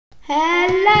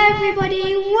Hello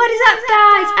everybody, what is up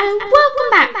guys, and welcome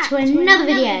back to another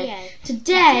video.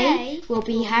 Today we'll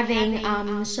be having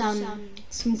some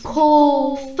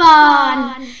cool,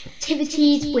 fun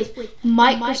activities with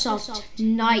Microsoft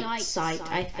Nightsight,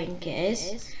 I think it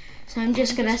is. So I'm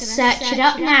just going to search it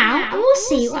up now and we'll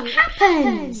see what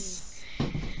happens.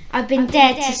 I've been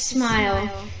dared to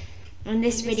smile, and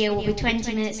this video will be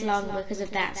 20 minutes long because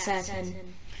of that certain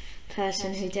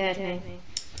person who dared me.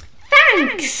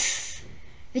 Thanks!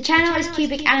 The channel is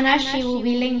Cubic Anna. She will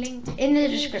be linked in the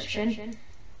description,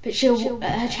 but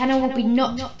her channel will be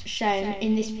not shown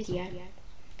in this video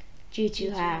due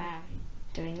to her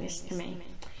doing this to me.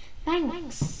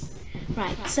 Thanks!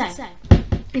 Right, so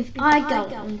if I go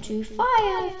onto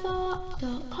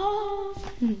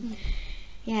Firefox.com,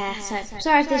 yeah, so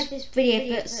sorry if this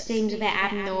video seems a bit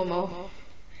abnormal.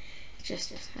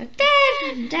 Just I'm dead.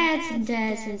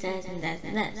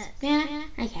 Yeah,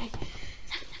 okay.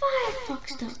 So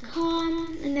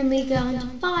Firefox.com, and then we go onto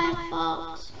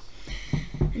Firefox,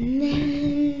 and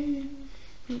then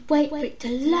we wait for it to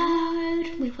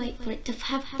load. We wait for it to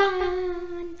have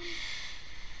fun,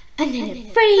 and then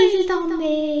it freezes on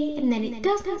me, and then it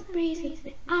doesn't freeze,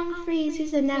 it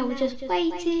unfreezes, and now we're just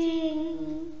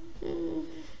waiting.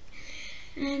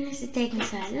 And this is taking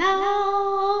so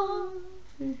long.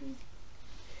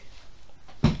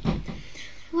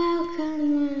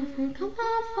 Welcome, come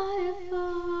on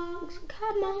Firefox,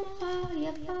 come on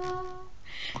Firefox.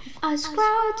 If I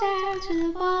scroll down to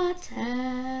the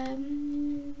bottom,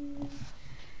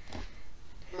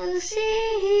 we'll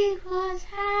see what's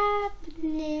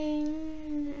happening.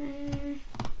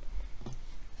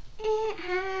 It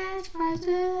has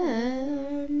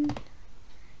frozen.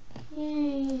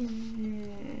 Yay!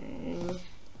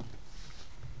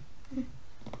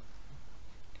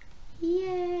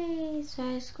 So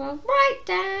I scroll right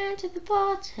down to the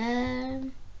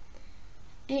bottom.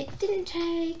 It didn't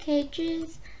take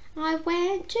ages. I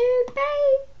went to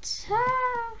beta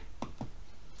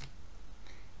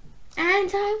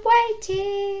and I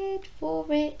waited for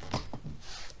it.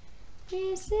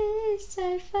 This is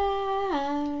so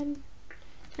fun.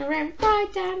 I ran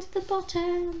right down to the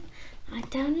bottom. I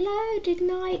downloaded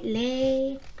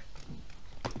Nightly.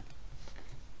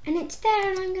 And it's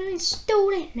there, and I'm going to install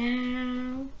it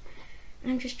now.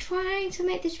 I'm just trying to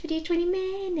make this video 20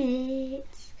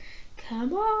 minutes.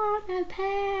 Come on,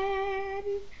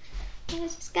 open.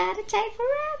 This is going to take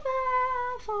forever.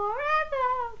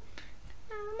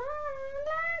 Come on,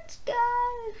 let's go.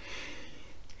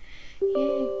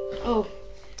 Yeah. Oh,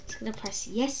 it's going to press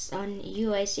yes on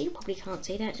UAC. You probably can't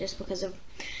see that just because of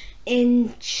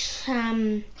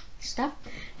stuff.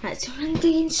 Right, so I'm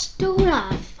the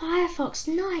installer, Firefox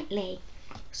Nightly.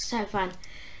 So fun.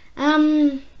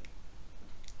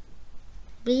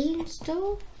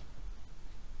 Reinstall.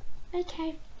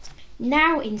 Okay.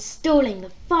 Now installing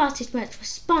the fastest, most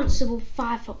responsible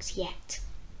Firefox yet.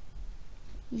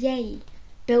 Yay.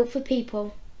 Built for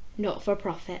people, not for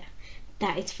profit.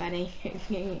 That is funny.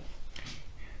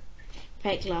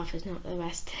 Fake laugh is not the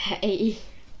best. It's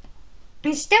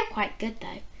still quite good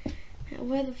though.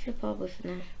 Where the flip are we for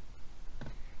now?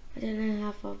 I don't know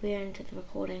how far we are into the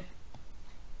recording.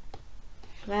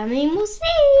 Well, I mean, we'll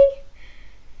see.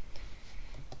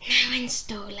 Now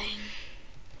installing.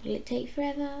 Will it take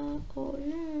forever or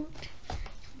not?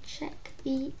 Check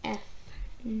the F.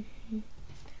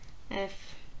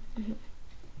 F.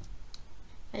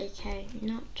 Okay,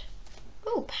 not.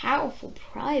 Oh, powerful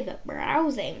private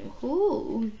browsing.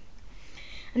 Ooh.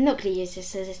 I'm not going to use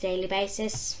this as a daily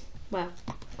basis. Well,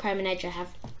 Chrome and Edge I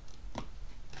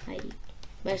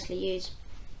mostly use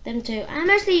them too. I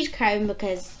mostly use Chrome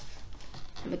because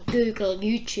I'm a Google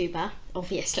YouTuber,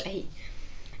 obviously.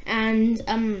 And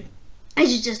Edge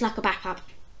is just like a backup.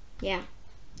 Yeah.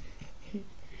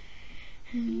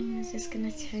 Is this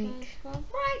gonna take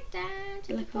right down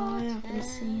to like a while? I'm gonna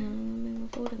see how long I've been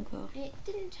recording for. It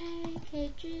didn't take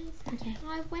ages. Okay.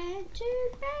 I went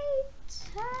to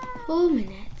beta. 4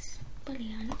 minutes.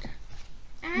 Brilliant.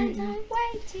 And I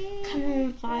waited. Come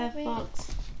on, Firefox.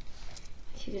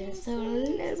 If you could install a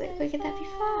little bit quicker, that'd be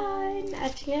fine.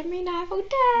 Actually, I mean, I have all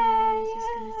day.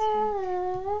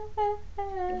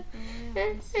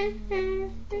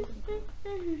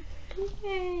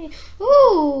 Yay.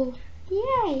 Ooh,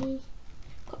 yay.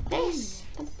 Got this.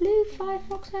 The blue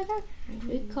Firefox logo. And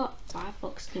we've got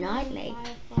Firefox Nightly.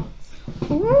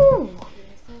 Ooh.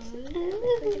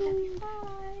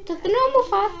 So the normal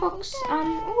Firefox,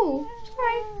 oh,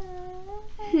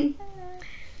 sorry.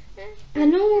 The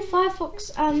normal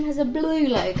Firefox has a blue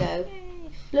logo,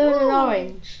 blue and an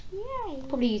orange.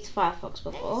 Probably used Firefox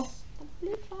before.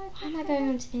 Why am I going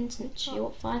onto the internet to show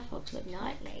what Firefox looks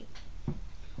like?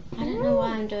 I don't know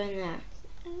why I'm doing that.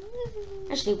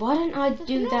 Actually, why don't I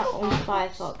do that on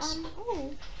Firefox?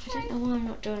 I don't know why I'm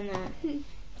not doing that.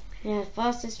 Yeah,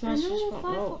 fastest, most responsive.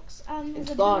 Firefox is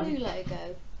a gone. blue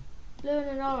logo. Blue and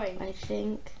an orange. I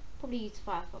think Probably used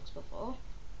Firefox before.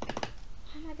 Why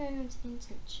am I going onto the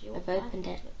internet to show what I've opened Firefox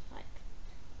it. looks like?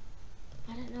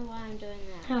 I don't know why I'm doing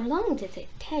that. How long did it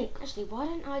take? Actually, why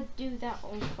don't I do that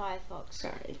on Firefox?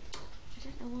 Sorry. I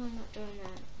don't know why I'm not doing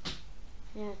that.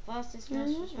 Yeah, fastest, most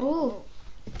responsive. Oh,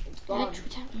 It's gone. Edge, we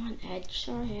don't want Edge.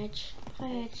 Sorry, Edge.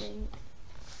 Hi, Edge.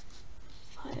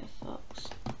 Firefox.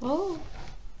 Oh.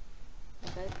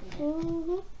 I've opened it.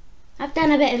 Ooh. I've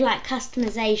done a bit of like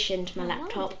customization to my How long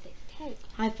laptop. did it take?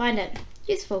 I find it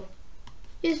useful.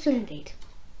 Useful indeed.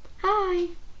 Hi.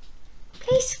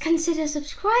 Please consider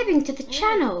subscribing to the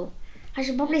channel. I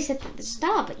should probably said that at the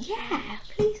start, but yeah,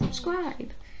 please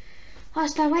subscribe.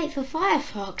 Whilst I wait for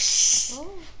Firefox.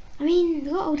 Oh. I mean,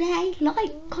 we've got all day.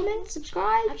 Like, comment,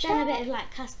 subscribe, I've share. done a bit of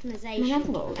like customization. I mean, I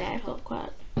haven't got to all my day. I've laptop.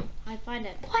 got I find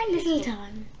it quite little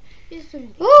time. useful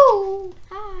indeed. Ooh.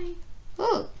 Hi.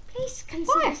 Oh. Please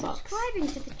consider Firefox. subscribing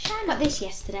to the channel. Got this I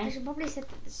yesterday. should probably said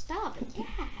that at the start, but yeah,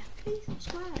 please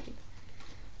subscribe.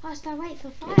 Whilst I wait for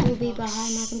It Firefox. will be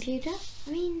behind my computer.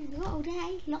 I mean, we've got all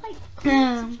day. Like,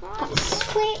 comment, subscribe. Got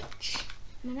Switch.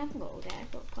 I mean, I haven't got all day.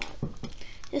 I've got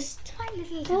Just quite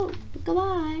little oh, time.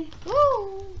 goodbye.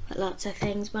 Ooh. Got lots of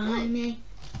things behind me.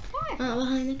 Firefox.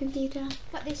 Behind the computer.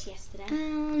 Got this yesterday.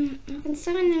 I've been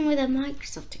signing in with a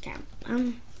Microsoft account.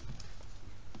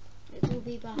 It will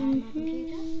be behind my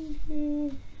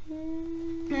computer.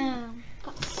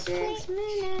 Got Switch. 6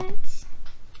 minutes.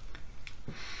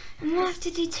 And we'll have to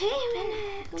do 2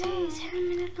 minutes. Come 2 on.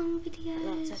 10-minute long videos.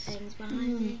 Lots of things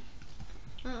behind me.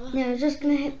 Yeah, I'm just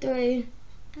gonna hit through.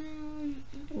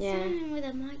 I've been Yeah. signing in with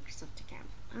a Microsoft account.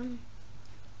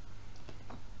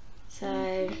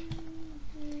 So,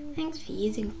 thanks for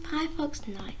using Firefox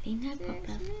Nightly. No 6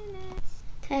 problem. minutes.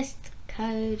 Test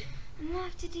code. And we'll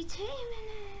have to do 2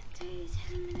 minutes. 2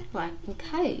 10-minute. What? And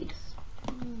code?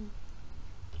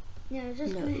 Yeah, I'm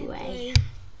just No gonna hit way.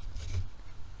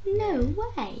 through. No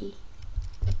way.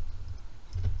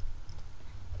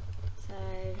 So,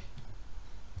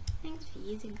 Thanks for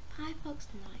using Firefox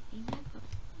Nightly. No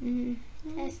problem.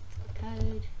 test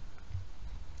code.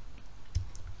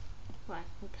 What?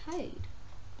 And code?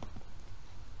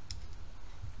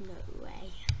 No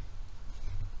way.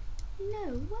 No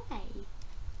way.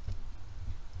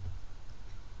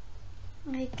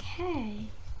 Okay.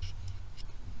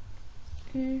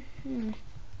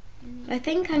 I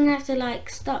think I'm gonna have to like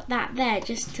stop that there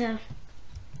just to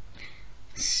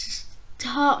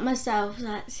start myself.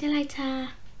 Like, see you later.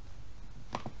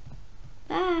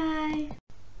 Bye.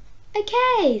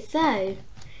 Okay, so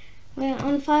we're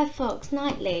on Firefox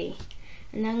Nightly,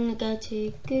 and I'm gonna go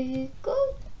to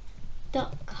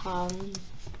google.com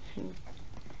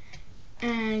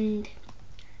and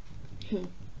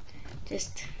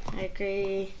just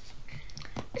agree.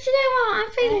 But you know what?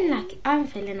 I'm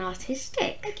feeling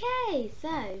artistic. Okay,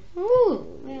 so Ooh,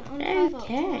 we're on Firefox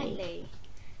okay. Nightly,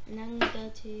 and I'm gonna go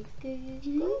to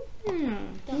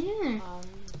google.com Yeah.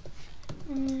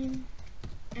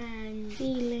 and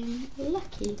Feeling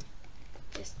lucky.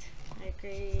 just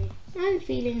agree. I'm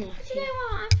feeling lucky. But you know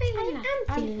what? I'm feeling I'm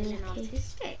I'm feeling feeling lucky.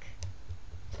 artistic.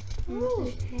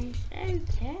 Ooh, Okay.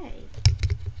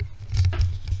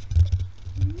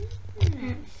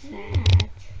 that's sad.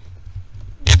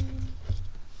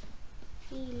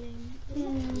 Feeling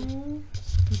Mm.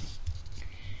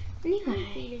 I'm Anyway.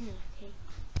 feeling lucky.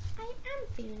 I am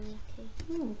feeling lucky.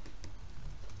 Ooh.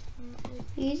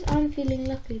 I'm feeling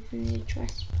lucky for the new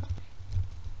dress part.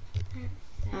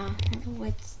 Ah, that's a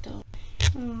wet stop.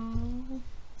 Oh,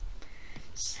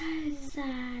 so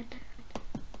sad.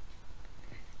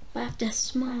 But I have to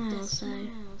smile, so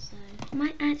am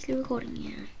I actually recording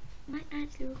here?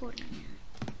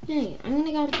 Yeah, I'm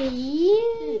gonna go to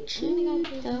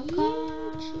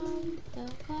YouTube.com.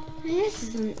 This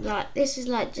isn't like this is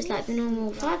like just like the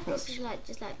normal Firefox. This is like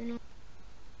just like the normal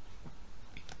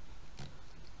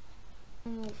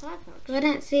Firefox. I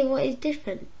don't see what is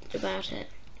different about it.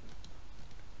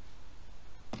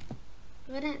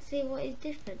 I don't see what is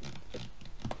different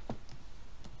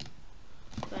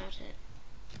about it.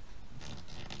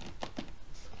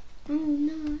 Oh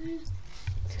no.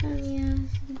 Tell me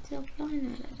it's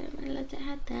offline. I don't realise it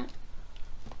had that.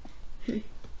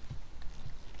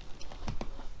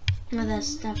 Other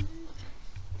stuff.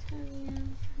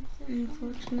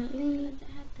 Unfortunately, it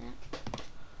had that.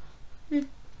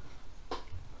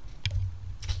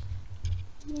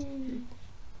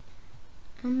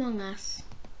 Among Us.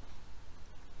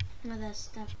 other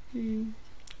stuff.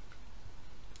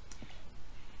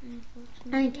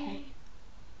 Okay.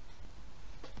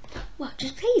 Well,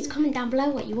 just please comment down below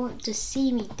what you want to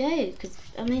see me do, because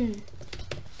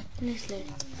honestly,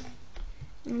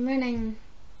 I'm running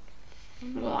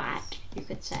flat, you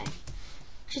could say.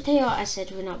 Should tell you what, I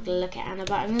said we're not going to look at Anna,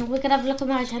 but I mean, we could have a look at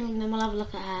my channel and then we'll have a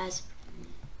look at hers.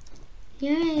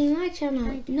 Yay, my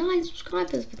channel, 9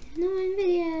 subscribers with 9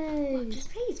 videos. Well,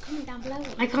 just please comment down below.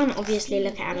 I can't obviously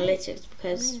look at analytics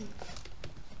because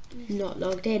I'm not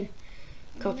logged in.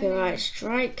 Copyright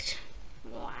striked.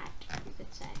 You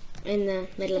could say. In the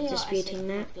middle of disputing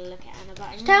that. So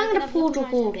So I'm going to pause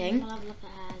recording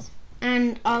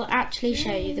and I'll actually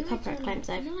show you the copyright claims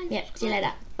though. Yep, see you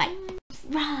later. Bye.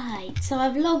 Right, so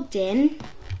I've logged in.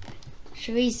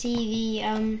 Shall we see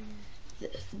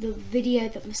the video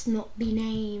that must not be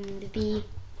named, the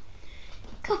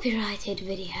copyrighted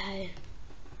video?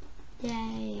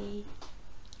 Yay.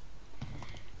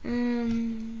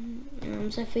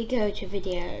 So if we go to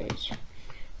videos,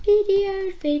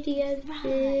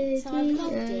 Right, so I've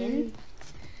logged in.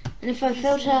 And if I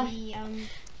filter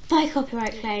by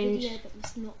copyright claims, Video that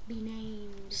must not be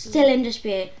named. still in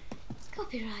dispute.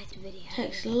 Copyrighted video.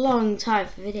 Takes a long time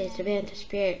for videos to be in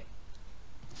dispute.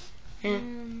 Yeah,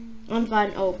 I'm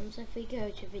fine. Oh, So if we go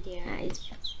to video. that is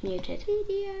muted.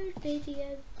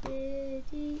 Video.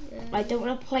 I don't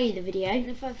want to play the video. And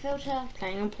if I filter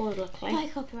Playing on pause luckily. by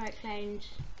copyright claims,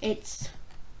 It's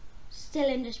still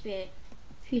in dispute.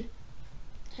 that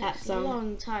Takes a song.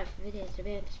 long time for videos to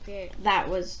be in dispute. That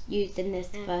was used in this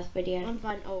first video. I'm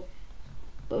fine. Oh,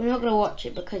 But we're not going to watch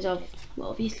it because of, well,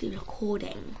 obviously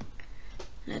recording.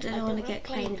 And I don't want to get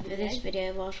claimed for this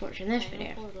video whilst watching this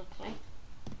video.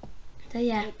 So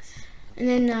yeah. And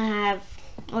then I have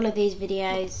all of these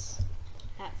videos.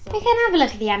 We can have a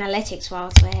look at the analytics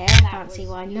whilst we're here. I can't see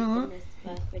why not.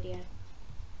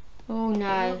 Oh I'm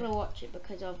not no. gonna watch it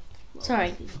because of.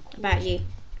 Sorry about you.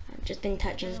 I've just been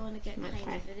touching I don't want to get my claimed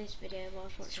phone. for this video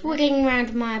whilst watching. Swiggling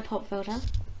around my pop filter.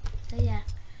 So yeah.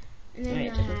 And then Right,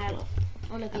 it I doesn't have fall off.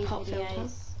 all of A these pop filter.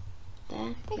 videos.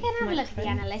 There. We can have a look at the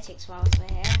Microphone. analytics whilst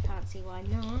we're here. I can't see why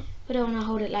not. We don't want to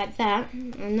hold it like that.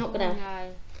 I'm not gonna.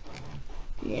 No.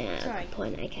 Yeah. Sorry.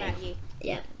 Point. Okay. About you.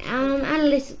 Yep.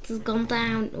 Analytics has gone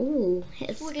down. Ooh, hit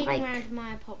a Swiggling spike. around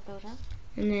my pop filter.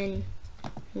 And then,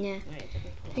 yeah.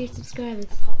 3 subscribers.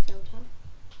 Pop filter.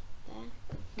 There.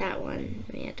 That one.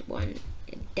 We had one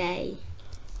a day.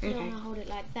 I don't Okay. want to hold it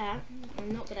like that.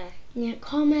 I'm not gonna. Yeah.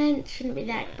 Comment shouldn't be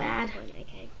that bad.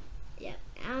 Okay. Yep.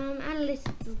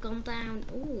 Analytics has gone down.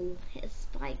 Ooh, hit a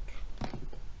spike.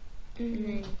 And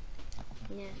then,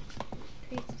 yeah.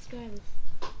 3 subscribers.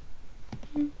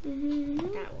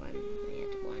 That one. We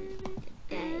had one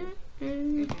a day.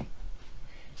 Okay.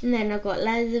 And then I've got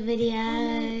loads of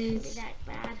videos. That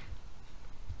bad.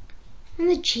 And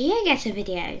the GeoGuessr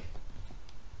video.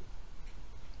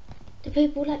 Do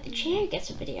people like the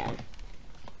GeoGuessr video?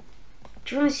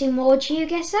 Do you want to see more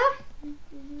GeoGuessr?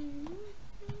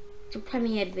 It's a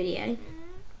premiered video.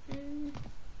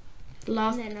 The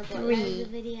last And then I've got 3 loads of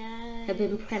videos. have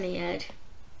been premiered.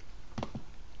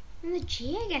 And the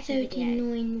GeoGuessr video.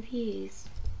 39 views.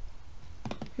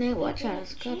 No, watch People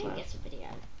us. like the God, GeoGuessr video.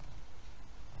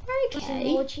 Want some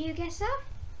okay. more GeoGuessr?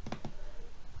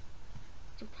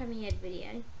 It's a premiered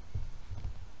video.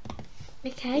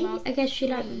 Okay, Last I guess you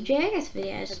like 3 GeoGuessr Have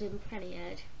videos. been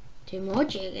premiered. 2 more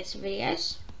GeoGuessr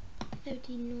videos.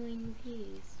 39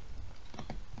 views.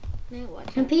 No, watch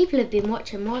And out. people have been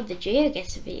watching more of the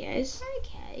GeoGuessr videos.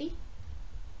 Okay.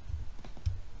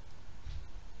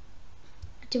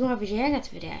 Do more of a GeoGuessr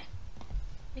video.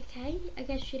 Okay, I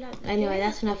guess you like the Anyway,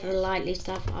 that's GeoGuessr enough of the videos. lightly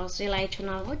stuff. I'll see you later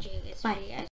on. More GeoGuessr Bye.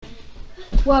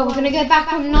 videos. Well, we're going to go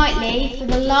back on Nightly for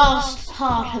the last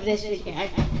part of this video.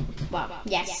 Well,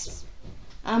 yes.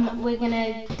 We're going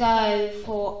to go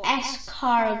for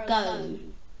escargot.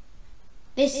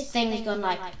 This thing's gone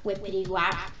like whippity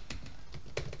whap.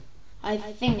 I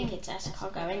think it's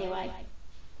escargot anyway.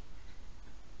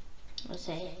 We'll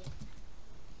see.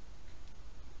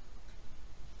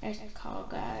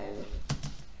 Escargot.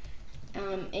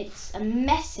 It's a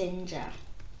messenger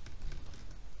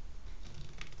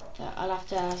that I'll have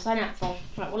to sign up for.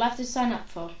 Right, we'll have to sign up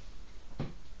for.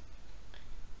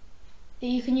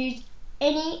 You can use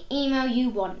any email you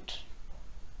want,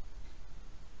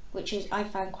 which is I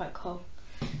found quite cool.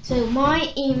 So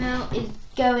my email is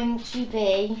going to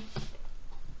be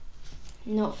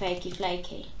not fakey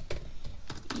flaky.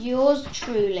 Yours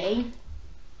truly.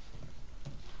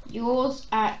 Yours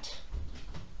at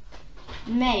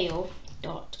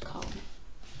mail.com.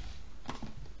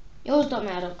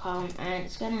 Yours.mail.com, and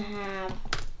it's going to have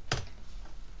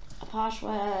a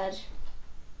password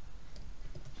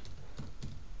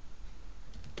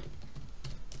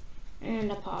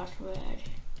and a password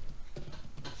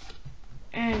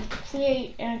and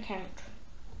create an account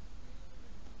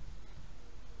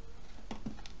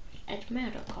at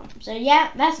gmail.com. So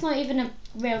yeah, that's not even a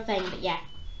real thing, but yeah.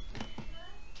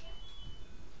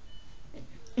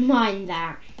 Mind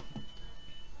that.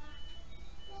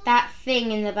 That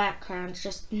thing in the background,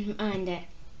 just mind it.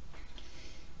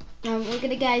 We're going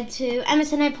to go to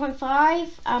MSN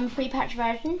 8.5, pre-patch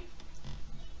version.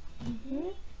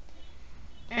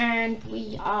 And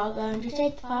we are going to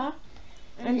take the file.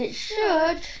 And it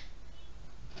should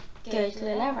go to the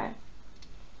little arrow.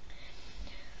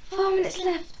 4 minutes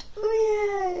left.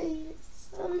 Yay!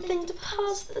 Something to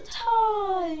pass the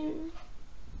time.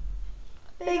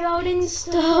 Big old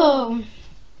install.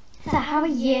 So how are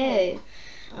you?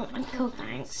 Oh, I'm cool,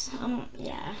 thanks.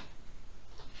 Yeah.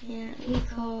 Yeah, we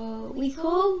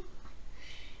cool?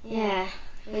 Yeah,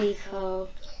 we cool.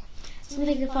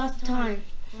 Something to pass the time.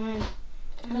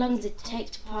 How long does it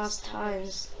take to pass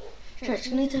times? Sure, I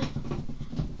need to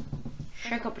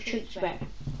shake up a cheeks a bit.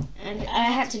 And I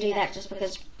had to do that just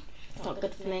because it's not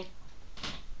good for me.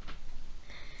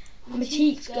 My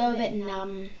cheeks go a bit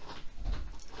numb.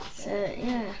 So,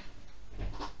 yeah.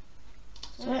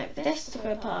 So wait for this to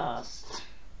go past.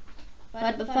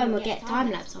 But the phone will get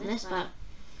time lapse on this, but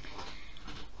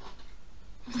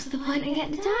what's the point in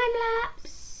getting the time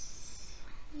lapse?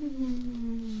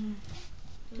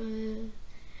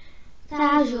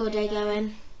 How's your day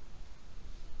going?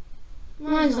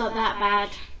 Mine's not that bad.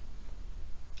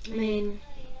 I mean,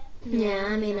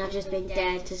 I've just been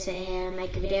dared to sit here and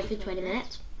make a video for 20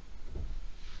 minutes.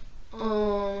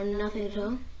 Oh, nothing at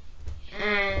all.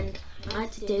 And I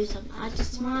had to do something. I had to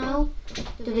smile, do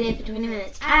a video for 20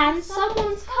 minutes. And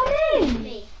someone's come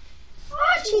in!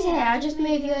 Archie's here. I'll just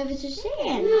move you over to see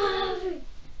him.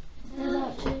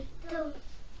 No. Don't.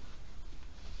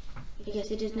 Because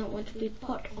he does not want to be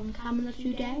put on camera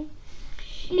today.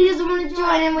 He doesn't want to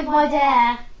join in with my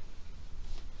dare.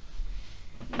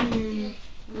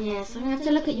 Yeah, so I'm going to have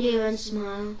to look at you and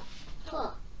smile.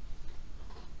 What?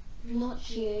 Not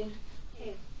you.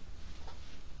 Who?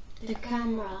 The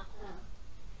camera.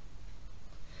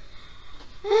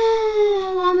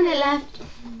 1 minute left.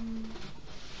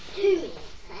 2 minutes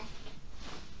left.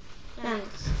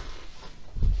 Thanks.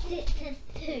 It says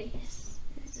 2. Yes,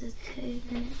 it says 2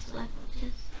 minutes left.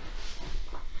 Yes.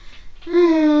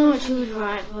 She was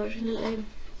right, fortunately.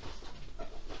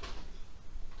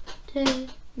 2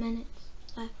 minutes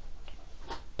left.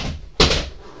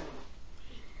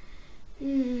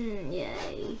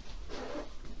 Yay.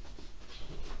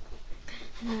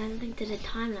 No, I don't think they did a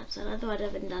time lapse. I thought I'd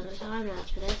have been done a time lapse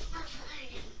for this.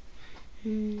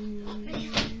 Yay.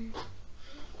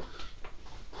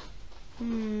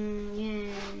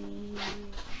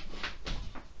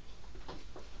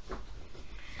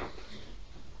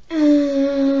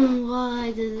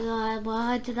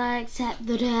 Why did I accept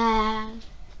the dare?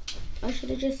 I should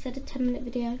have just said a 10-minute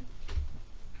video.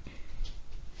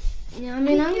 Yeah, I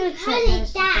mean, I'm going to check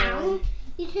this down.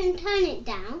 You can turn it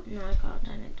down. No, I can't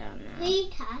turn it down now. You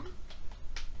can.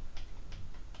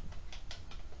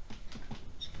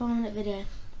 It's a 4-minute video.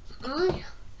 Oh,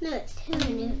 no, it's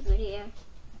 2-minute video.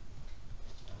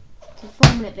 It's a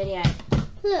 4-minute video.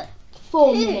 Look.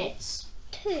 4 2. minutes.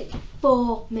 2.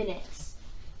 4 minutes.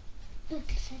 Look,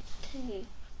 it says 2.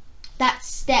 That's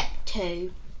step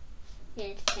 2. Yeah,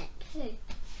 it's step 2.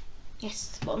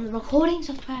 Yes, but on the recording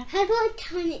software. How do I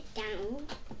turn it down?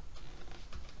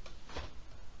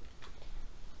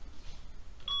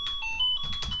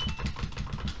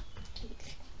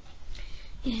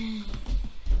 Yeah.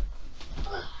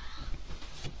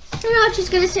 No, she's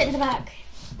going to sit in the back.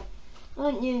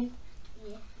 Aren't you?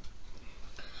 Yeah.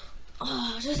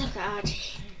 Oh, just look at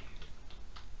Archie.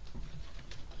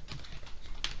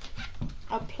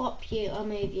 I'll plop you, I'll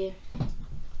move you.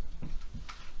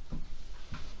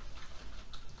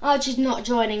 Archie's not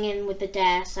joining in with the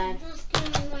dare, so. I'm just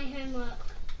doing my homework.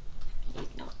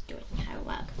 He's not doing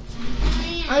homework.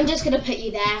 I am. I'm just going to put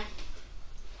you there.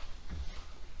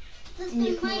 Just And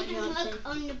you doing can my watch Archie. homework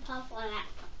on the purple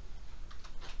laptop.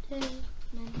 2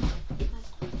 minutes.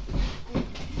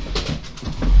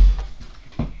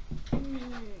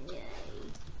 Yay.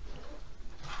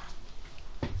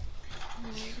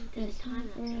 Did a time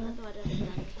lapse. I thought I'd have done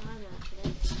a time lapse for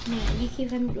this. Yeah, you keep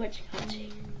on watching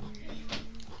Archie.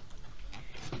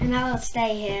 And I'll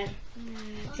stay here.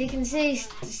 So you can see,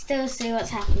 still see what's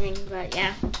happening, but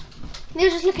yeah. You're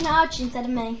just looking at Archie instead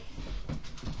of me.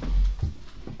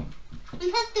 I'm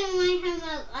just doing my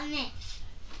homework on this.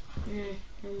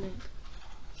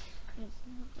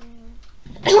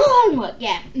 Homework,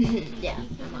 yeah. Yeah,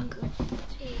 homework.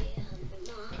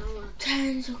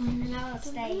 And I'll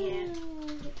stay here.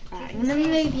 Right, I'm gonna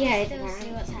move you over Still see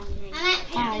now. what's happening.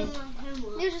 Bye.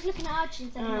 You're just looking at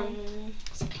arches,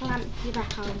 Let's clamp you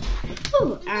back on.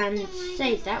 Oh, and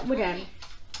save that. We're done.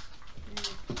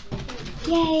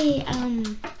 Yay!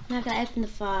 Now I've got to open the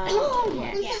file. Oh,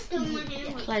 yes.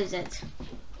 Close it.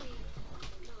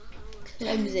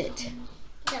 Close it.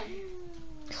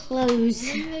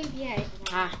 Close.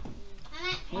 Ah.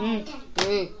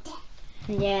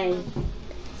 Yay.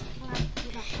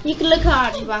 You can look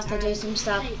at Archie whilst I do some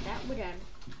stuff.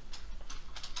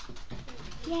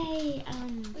 Yay.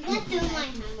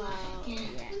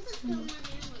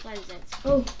 Close it.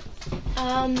 Oh.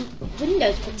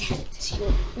 Windows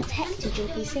protected your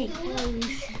PC.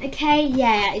 Okay,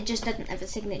 yeah, it just doesn't have a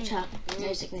signature.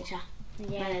 No signature.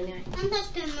 Yeah, anyway. I'm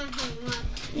just doing my homework.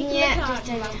 Yeah, just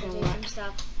doing some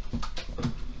stuff.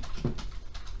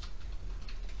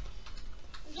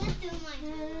 Just doing my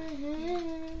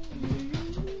homework.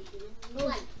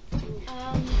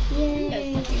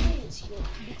 Yay.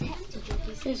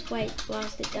 Just wait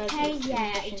whilst it does. Okay,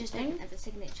 yeah, it just doesn't have a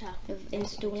signature of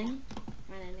installing.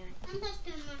 I'm just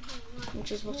doing my homework.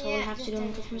 Which is what I will have to do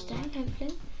on Christmas Day,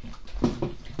 hopefully.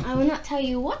 I will not tell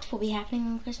you what will be happening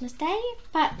on Christmas Day,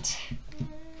 but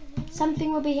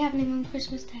something will be happening on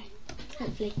Christmas Day,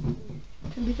 hopefully.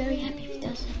 I'll be very happy if it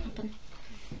does happen.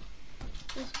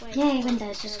 Yay,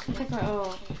 Windows, just configure it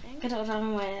all. Get it all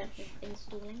done with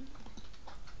installing.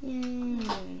 Yay.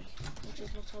 Which is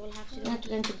what I will have to do. I have to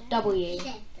go into W.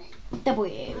 I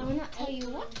will not tell you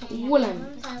what will be happening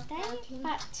on Christmas Day,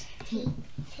 but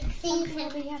something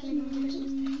will be happening on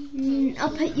Christmas Day.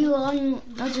 I'll put you on.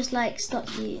 I'll just like stop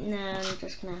you. No, I'm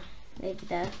just gonna leave you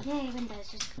there. Yay, Windows,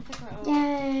 just configure it all.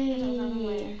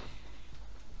 Yay.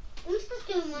 I'm just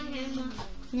doing my homework.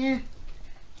 Yeah.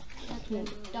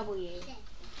 W.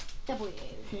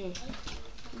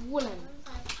 Woolen.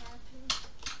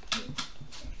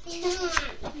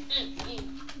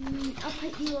 I'll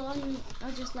put you on.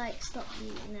 I'll just like stop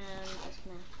you. No, I'm just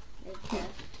gonna leave you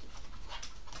there.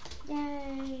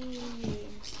 Yay.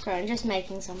 Sorry, I'm just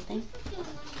making something.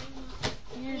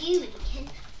 Yeah. You can.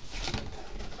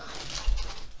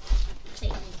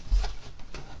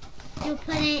 You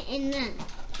put it in there.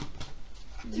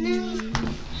 No.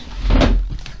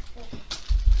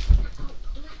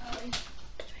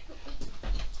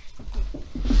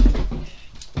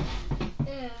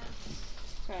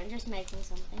 Sorry, I'm just making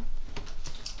something.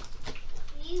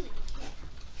 You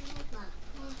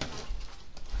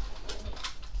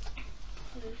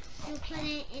put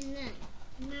it in the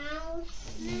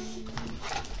mouse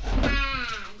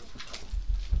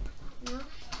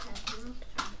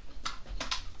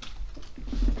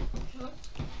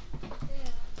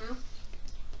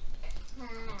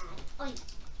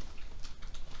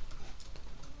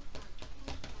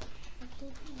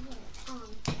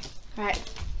pad. Right.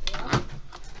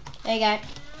 There you go.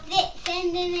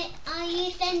 Are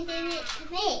you sending it to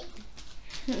me?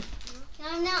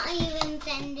 I'm not even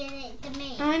sending it to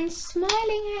me. I'm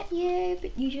smiling at you,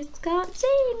 but you just can't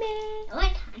see me. Oh,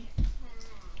 I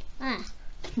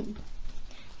can.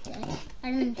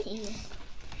 I didn't see this.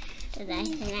 But I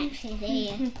can actually see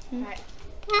you. Right.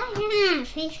 I can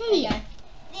actually see you.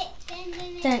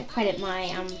 Don't credit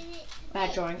my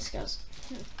bad drawing skills.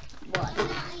 What? I'm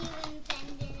not even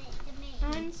sending it to me.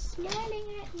 I'm smiling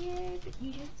at you, but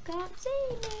you just can't see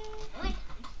me. Oh, I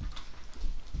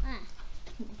can.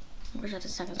 I wish I had a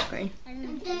second screen.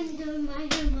 I'm done doing my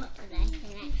homework, but I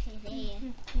can actually see you.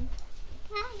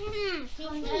 I can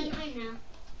actually see you now.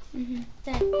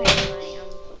 Don't credit my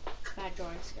bad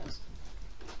drawing skills.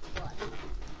 What?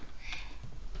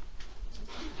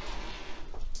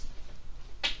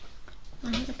 Why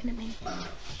are you looking at me?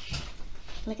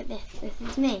 Look at this. This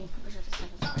is me. I wish I had a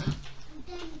second screen. I'm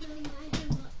done doing my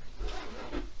homework.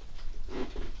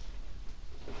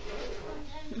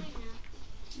 I'm done right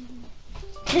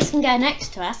now. This can go next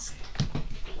to us.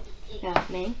 Yeah,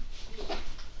 me.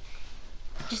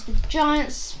 Just a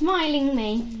giant smiling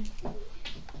me.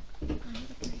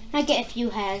 I get a few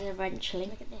hairs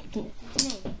eventually.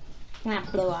 I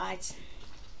have blue eyes.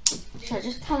 So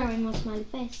just colour in my smiley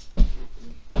face.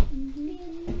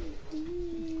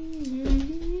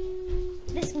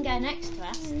 This can go next to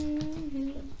us.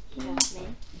 Yeah, me.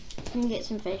 Can get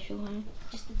some facial hair.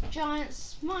 Just a giant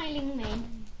smiling me.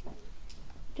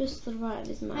 Just the right of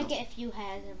his mouth. I get a few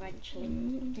hairs eventually.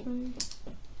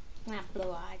 I have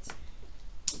blue eyes.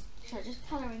 So just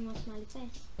colour in my smiley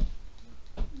face.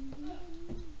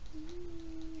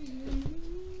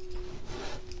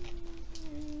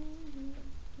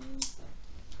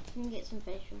 Can get some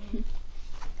facial hair.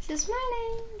 So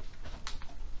smiling.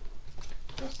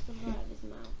 Just the right of his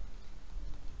mouth.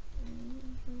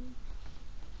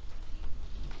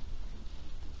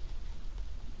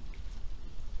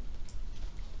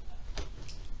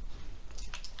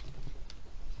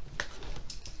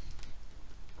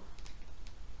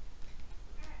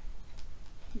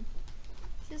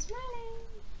 You're smiling.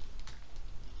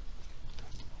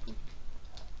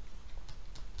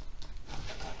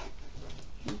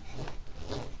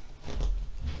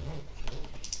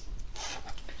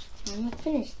 I'm going to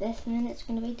finish this and then it's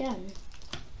going to be done.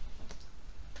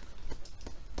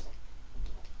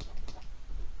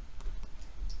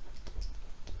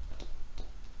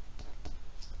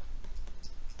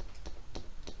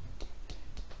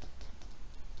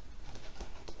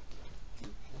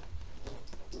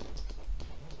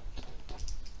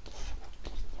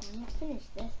 Finish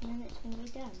this and then it's going to be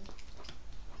done.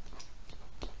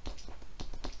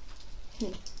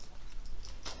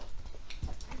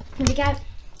 Here we go.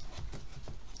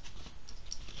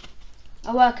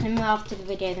 I'll work on them after the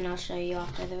video, then I'll show you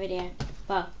after the video.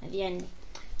 Well, at the end.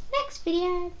 Next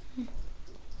video.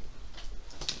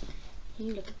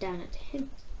 You look down at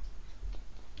him.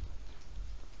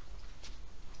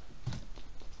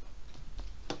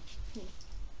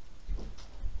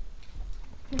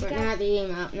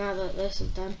 Right, now that this is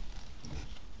done,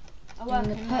 I'll work on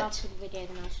them after the video,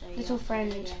 then I'll show you. Little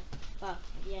friend. Well, at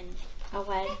the end.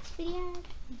 Okay. Next video.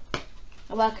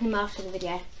 I'll work on them after the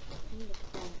video.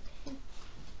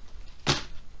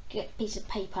 Get a piece of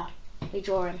paper.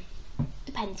 Redraw him.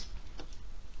 Depends.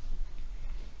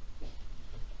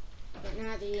 But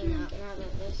now that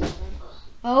this is done.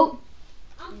 Oh!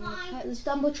 Cut the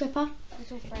stumble tripper.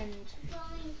 Little friend.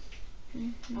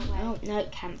 Oh no,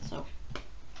 cancel.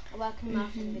 I'll work on them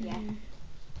after the video.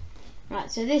 Right,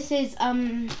 so this is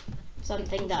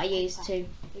something that I use to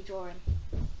redraw him.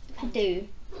 I do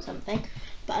something,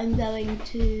 but I'm going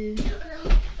to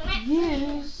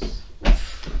use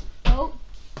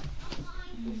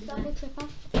double tripper.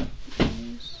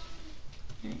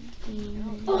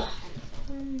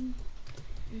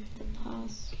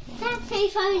 That's a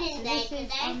phone in there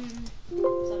today.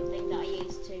 Something that I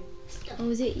use to. Oh,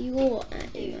 is it your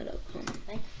 @gmail.com?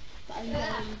 But I'm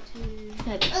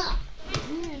going to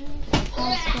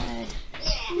password.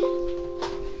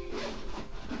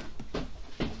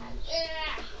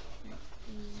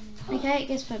 Okay, I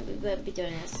guess we won't be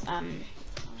doing this. That's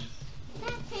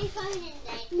a phone in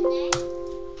there today.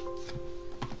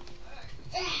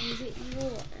 Is it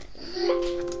your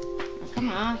Oh, come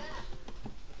on.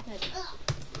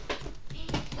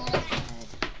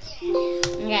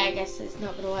 Yeah, I guess it's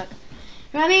not gonna work.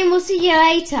 Right, I mean, we'll see you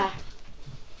later.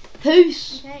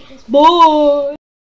 Peace. Okay, Bye.